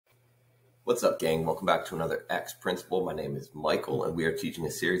What's up, gang? Welcome back to another X Principle. My name is Michael, and we are teaching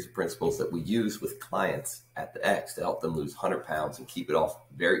a series of principles that we use with clients at the X to help them lose 100 pounds and keep it off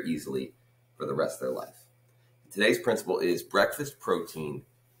very easily for the rest of their life. Today's principle is breakfast protein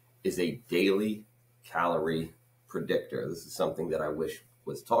is a daily calorie predictor. This is something that I wish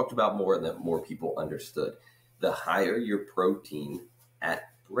was talked about more and that more people understood. The higher your protein at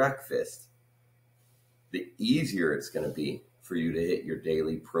breakfast, the easier it's going to be for you to hit your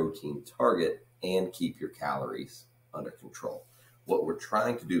daily protein target and keep your calories under control. What we're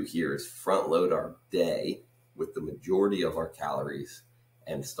trying to do here is front load our day with the majority of our calories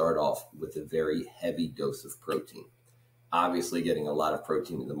and start off with a very heavy dose of protein. Obviously, getting a lot of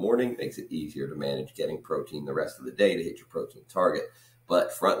protein in the morning makes it easier to manage getting protein the rest of the day to hit your protein target.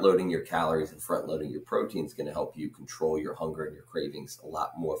 But front loading your calories and front loading your protein is going to help you control your hunger and your cravings a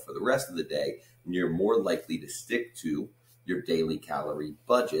lot more for the rest of the day. And you're more likely to stick to your daily calorie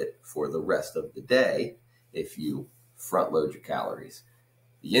budget for the rest of the day if you front load your calories.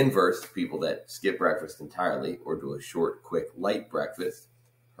 The inverse, people that skip breakfast entirely or do a short, quick, light breakfast,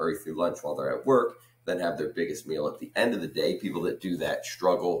 hurry through lunch while they're at work, then have their biggest meal at the end of the day. People that do that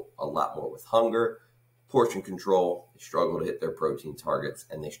struggle a lot more with hunger, portion control, they struggle to hit their protein targets,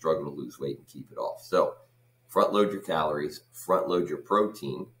 and they struggle to lose weight and keep it off. So front load your calories, front load your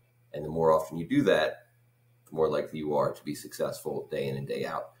protein, and the more often you do that, the more likely you are to be successful day in and day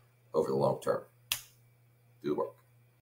out over the long term. Do the work.